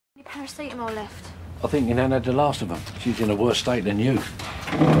Any paracetamol left? I think your nan had the last of them. She's in a worse state than you.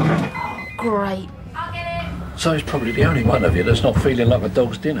 Oh, great. I'll get it. So it's probably the only one of you that's not feeling like a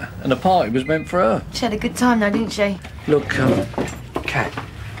dog's dinner. And the party was meant for her. She had a good time though, didn't she? Look, Kat,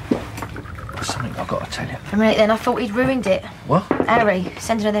 there's something I've got to tell you. For a minute then, I thought he'd ruined it. What? Harry,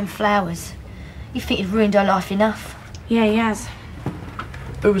 sending her them flowers. You think he'd ruined her life enough? Yeah, he has.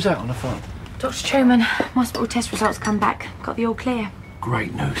 Who was that on the phone? Dr. Truman, my hospital test results come back. Got the all clear.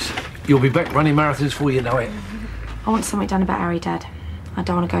 Great news. You'll be back running marathons before you know it. I want something done about Harry, Dad. I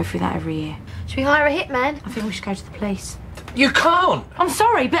don't want to go through that every year. Should we hire a hitman? I think we should go to the police. You can't! I'm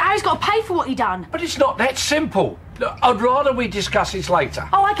sorry, but Harry's got to pay for what he done. But it's not that simple. Look, I'd rather we discuss this later.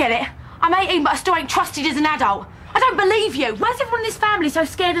 Oh, I get it. I'm 18, but I still ain't trusted as an adult. I don't believe you. Why is everyone in this family so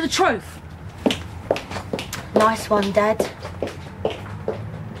scared of the truth? Nice one, Dad.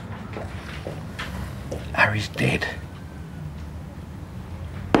 Harry's dead.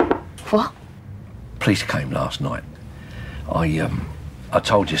 What? Police came last night. I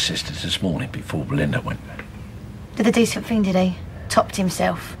told your sisters this morning before Belinda went. Did a decent thing, did he? Topped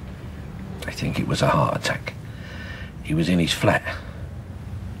himself. They think it was a heart attack. He was in his flat.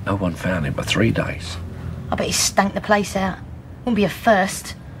 No one found him for 3 days. I bet he stank the place out. Wouldn't be a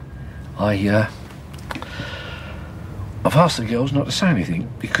first. I've asked the girls not to say anything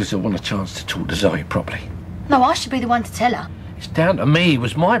because I want a chance to talk to Zoe properly. No, I should be the one to tell her. It's down to me. He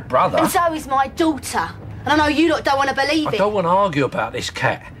was my brother. And so is my daughter. And I know you lot don't want to believe I it. don't want to argue about this,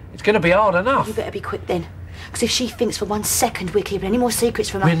 Cat. It's going to be hard enough. You better be quick then. Because if she thinks for 1 second we're keeping any more secrets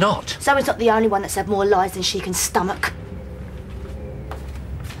from her... We're not. Zoe's not the only one that's had more lies than she can stomach.